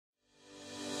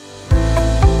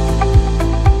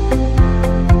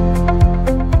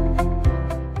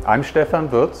I'm Stefan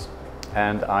Würz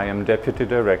and I am Deputy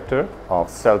Director of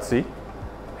SCELSE.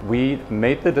 We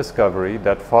made the discovery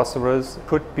that phosphorus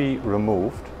could be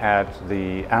removed at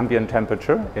the ambient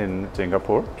temperature in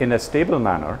Singapore in a stable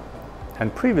manner,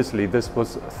 and previously this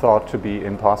was thought to be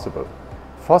impossible.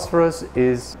 Phosphorus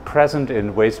is present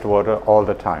in wastewater all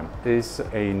the time. It is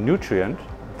a nutrient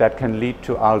that can lead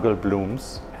to algal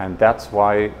blooms, and that's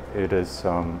why it is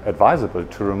advisable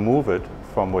to remove it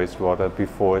from wastewater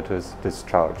before it is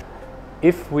discharged.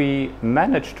 If we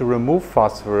manage to remove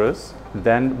phosphorus,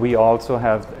 then we also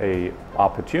have an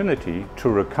opportunity to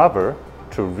recover,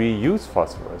 to reuse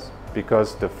phosphorus,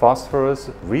 because the phosphorus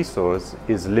resource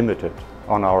is limited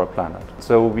on our planet.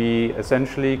 So we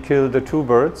essentially kill the two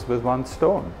birds with one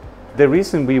stone. The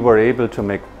reason we were able to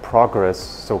make progress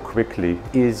so quickly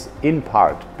is in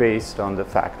part based on the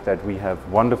fact that we have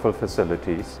wonderful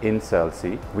facilities in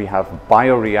SCELSE. We have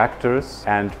bioreactors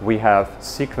and we have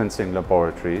sequencing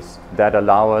laboratories that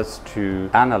allow us to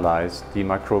analyze the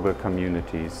microbial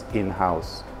communities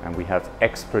in-house. And we have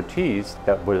expertise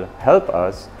that will help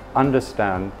us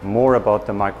understand more about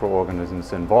the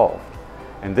microorganisms involved.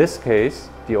 In this case,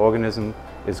 the organism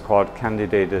is called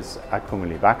Candidatus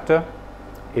acuminibacter.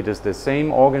 It is the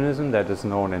same organism that is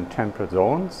known in temperate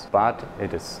zones, but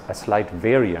it is a slight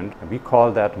variant. We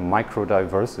call that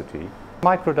microdiversity.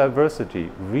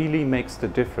 Microdiversity really makes the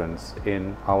difference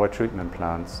in our treatment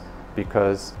plants,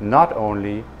 because not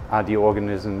only are the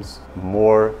organisms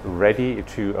more ready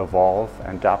to evolve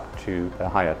and adapt to the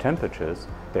higher temperatures,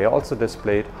 they also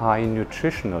displayed high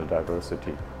nutritional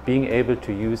diversity, being able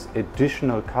to use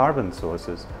additional carbon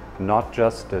sources, not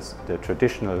just the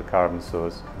traditional carbon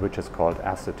source, which is called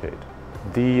acetate.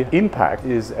 The impact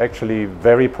is actually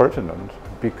very pertinent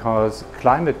because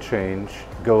climate change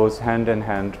goes hand in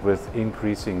hand with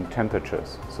increasing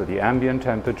temperatures. So the ambient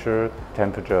temperature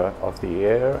of the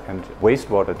air and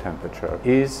wastewater temperature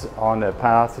is on a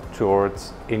path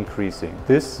towards increasing.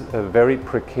 This very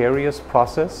precarious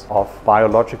process of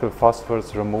biological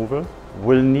phosphorus removal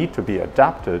will need to be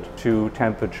adapted to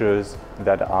temperatures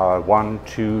that are 1,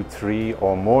 2, 3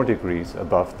 or more degrees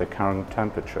above the current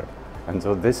temperature. And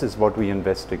so this is what we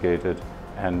investigated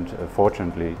and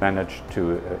fortunately managed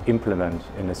to implement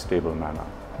in a stable manner.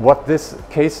 What this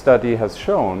case study has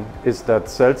shown is that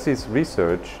SCELSE's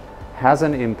research has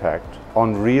an impact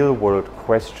on real-world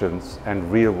questions and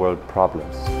real-world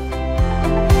problems.